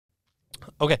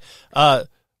Okay.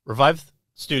 Revive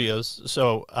Studios.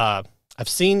 So I've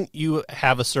seen you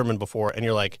have a sermon before, and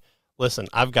you're like, listen,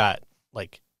 I've got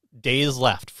like days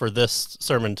left for this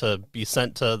sermon to be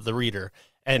sent to the reader,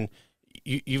 and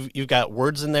you've got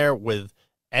words in there with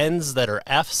N's that are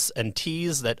F's and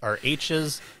T's that are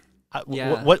H's.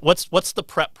 Yeah. What's the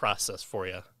prep process for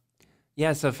you?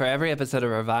 Yeah, so for every episode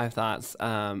of Revive Thoughts,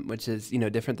 which is,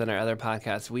 different than our other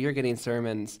podcasts, we are getting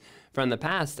sermons from the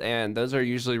past, and those are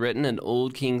usually written in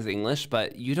Old King's English,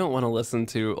 but you don't want to listen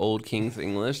to Old King's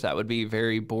English. That would be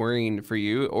very boring for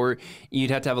you, or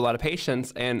you'd have to have a lot of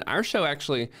patience. And our show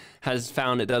actually has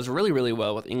found it does really, really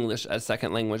well with English as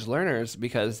second language learners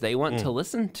because they want to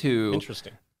listen to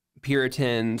Interesting.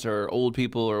 Puritans or old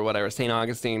people or whatever, St.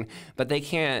 Augustine, but they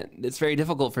can't. It's very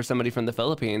difficult for somebody from the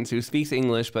Philippines who speaks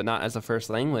English but not as a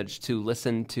first language to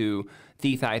listen to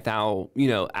thee, thou,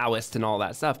 oust, and all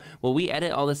that stuff. Well, we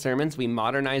edit all the sermons, we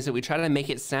modernize it, we try to make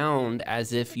it sound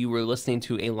as if you were listening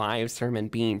to a live sermon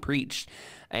being preached.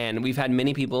 And we've had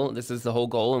many people, this is the whole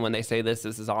goal, and when they say this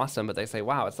is awesome, but they say,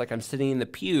 wow, it's like I'm sitting in the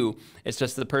pew, it's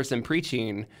just the person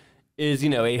preaching is,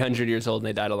 800 years old and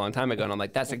they died a long time ago. And I'm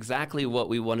like, that's exactly what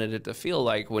we wanted it to feel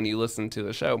like when you listen to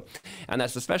the show. And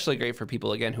that's especially great for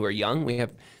people, again, who are young. We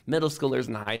have middle schoolers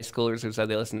and high schoolers who said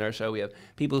they listen to our show. We have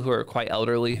people who are quite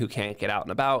elderly who can't get out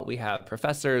and about. We have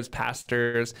professors,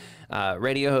 pastors,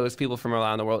 radio hosts, people from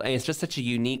around the world. And it's just such a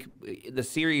unique, the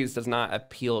series does not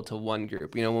appeal to one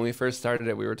group. When we first started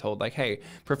it, we were told like, hey,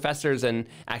 professors and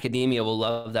academia will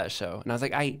love that show. And I was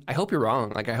like, I hope you're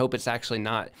wrong. Like, I hope it's actually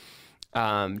not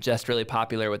just really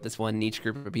popular with this one niche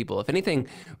group of people. If anything,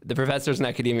 the professors in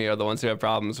academia are the ones who have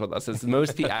problems with us. It's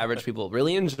most the average people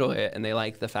really enjoy it, and they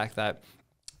like the fact that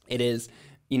it is,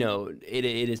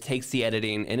 it takes the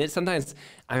editing, and it sometimes,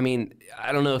 I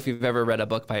don't know if you've ever read a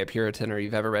book by a Puritan or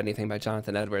you've ever read anything by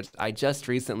Jonathan Edwards. I just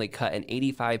recently cut an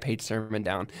 85-page sermon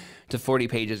down to 40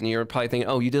 pages, and you're probably thinking,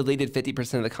 oh, you deleted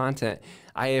 50% of the content.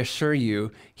 I assure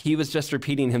you, he was just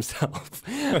repeating himself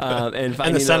and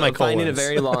finding a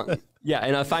very long... Yeah,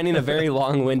 and finding a very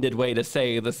long-winded way to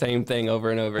say the same thing over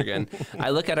and over again.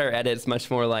 I look at our edits much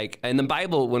more like in the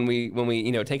Bible when we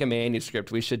take a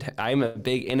manuscript, I'm a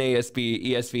big NASB,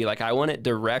 ESV, like I want it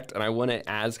direct and I want it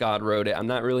as God wrote it. I'm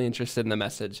not really interested in the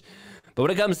message. But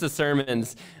when it comes to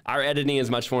sermons, our editing is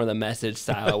much more the message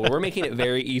style, where we're making it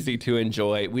very easy to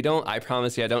enjoy. I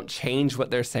promise you, I don't change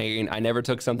what they're saying. I never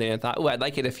took something and thought, oh, I'd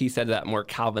like it if he said that more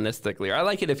Calvinistically, or I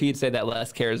like it if he'd say that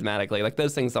less charismatically. Like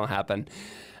those things don't happen.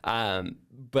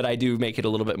 But I do make it a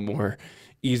little bit more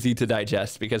easy to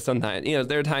digest because sometimes,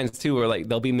 there are times too where like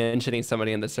they'll be mentioning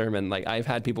somebody in the sermon. Like I've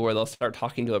had people where they'll start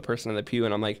talking to a person in the pew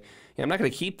and I'm like, I'm not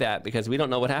going to keep that because we don't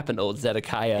know what happened to old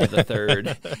Zedekiah the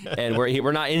third and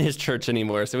we're not in his church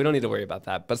anymore. So we don't need to worry about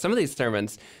that. But some of these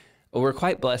sermons, we're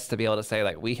quite blessed to be able to say,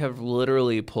 like, we have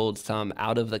literally pulled some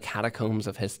out of the catacombs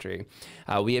of history.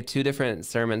 We have two different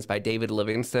sermons by David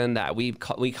Livingston that we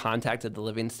contacted the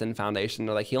Livingston Foundation.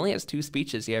 They're like, he only has 2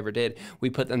 speeches he ever did. We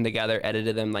put them together,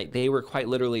 edited them. Like, they were quite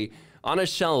literally on a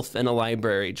shelf in a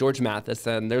library. George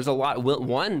Matheson, there's a lot.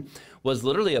 One was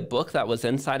literally a book that was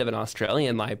inside of an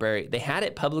Australian library. They had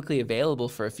it publicly available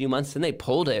for a few months, and they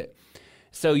pulled it.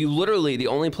 So you literally, the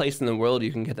only place in the world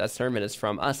you can get that sermon is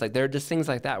from us. Like there are just things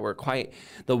like that where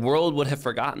the world would have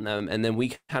forgotten them. And then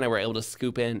we kind of were able to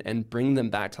scoop in and bring them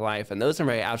back to life. And those are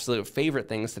my absolute favorite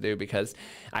things to do because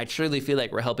I truly feel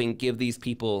like we're helping give these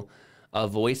people a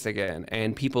voice again.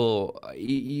 And people,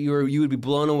 you would be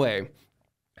blown away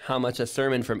how much a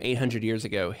sermon from 800 years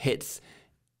ago hits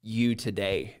you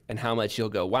today and how much you'll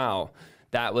go, wow,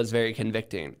 that was very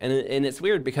convicting. And it's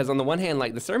weird because on the one hand,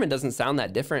 like the sermon doesn't sound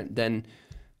that different than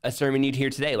a sermon you'd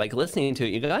hear today. Like listening to it,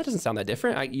 you go, that doesn't sound that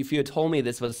different. If you had told me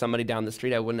this was somebody down the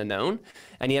street, I wouldn't have known.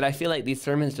 And yet I feel like these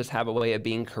sermons just have a way of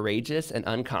being courageous and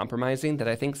uncompromising that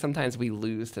I think sometimes we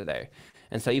lose today.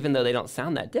 And so even though they don't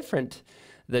sound that different,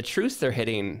 the truths they're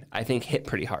hitting, I think, hit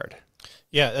pretty hard.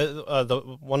 Yeah,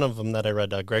 the one of them that I read,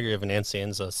 Gregory of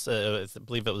Nazianzus, I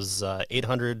believe it was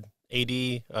 800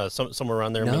 AD, somewhere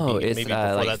around there. No, maybe it's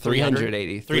before like that,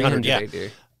 380. 300, yeah.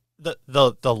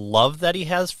 The love that he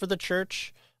has for the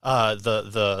church,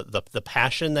 the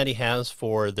passion that he has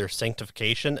for their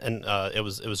sanctification, and it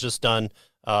was just done,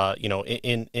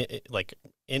 in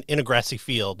a grassy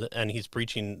field, and he's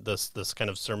preaching this kind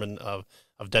of sermon of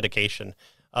dedication.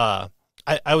 I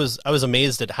was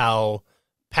amazed at how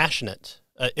passionate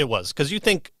it was, because you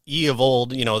think ye of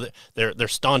old, they're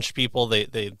staunch people.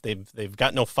 They've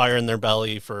got no fire in their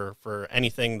belly for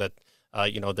anything that,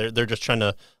 they're just trying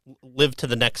to live to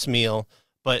the next meal.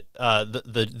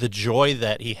 the joy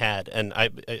that he had, and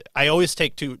I always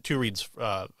take two reads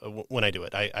when I do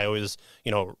it. I always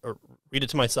read it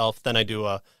to myself, then I do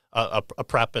a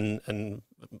prep and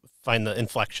find the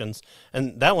inflections,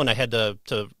 and that one I had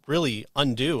to really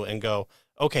undo and go,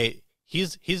 okay,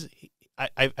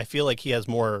 I feel like he has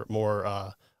more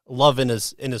love in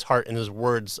his heart and his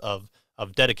words of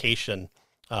dedication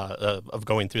of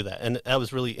going through that, and that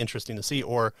was really interesting to see.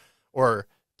 Or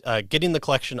getting the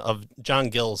collection of John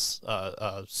Gill's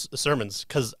sermons,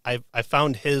 because I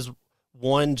found his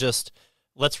one, just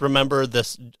let's remember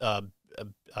this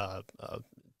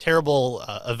terrible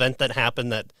event that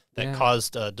happened that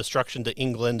caused destruction to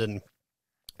England, and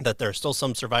that there are still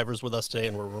some survivors with us today,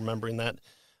 and we're remembering that.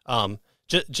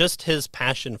 Just his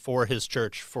passion for his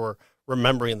church, for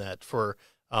remembering that, for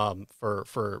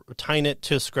tying it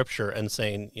to Scripture and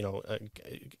saying,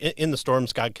 in the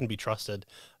storms, God can be trusted.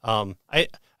 I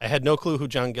had no clue who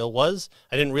John Gill was.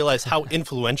 I didn't realize how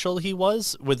influential he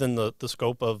was within the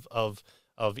scope of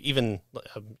even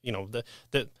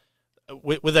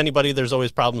with anybody. There's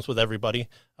always problems with everybody.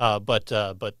 But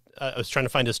I was trying to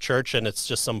find his church, and it's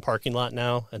just some parking lot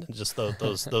now, and just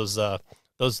those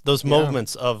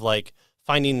moments of like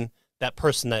finding that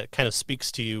person that kind of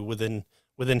speaks to you within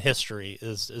history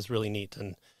is really neat,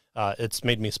 and it's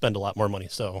made me spend a lot more money.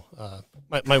 So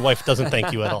my wife doesn't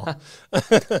thank you at all.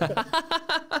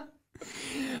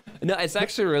 No, it's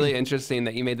actually really interesting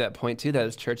that you made that point too, that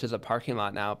his church is a parking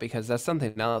lot now, because that's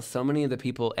something else. So many of the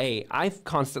people, I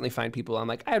constantly find people, I'm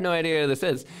like, I have no idea who this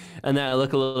is. And then I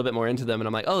look a little bit more into them and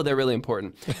I'm like, oh, they're really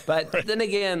important. But right. Then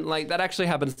again, like that actually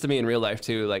happens to me in real life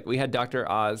too. Like we had Dr.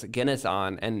 Oz Guinness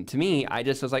on, and to me, I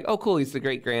just was like, oh, cool. He's the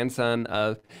great grandson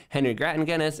of Henry Grattan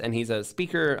Guinness, and he's a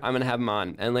speaker. I'm going to have him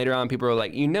on. And later on, people were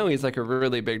like, he's like a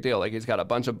really big deal. Like he's got a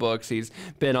bunch of books. He's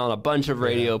been on a bunch of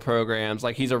radio programs.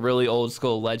 Like he's a really old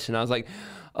school legend. And I was like,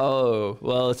 oh,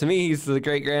 well, to me, he's the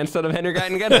great grandson of Henry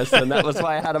Grattan Guinness, and that was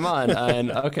why I had him on.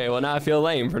 And okay, well, now I feel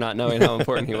lame for not knowing how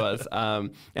important he was.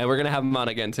 And we're gonna have him on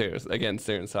again soon.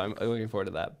 So I'm looking forward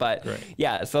to that. But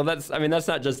yeah, so that's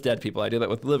not just dead people. I do that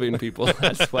with living people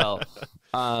as well.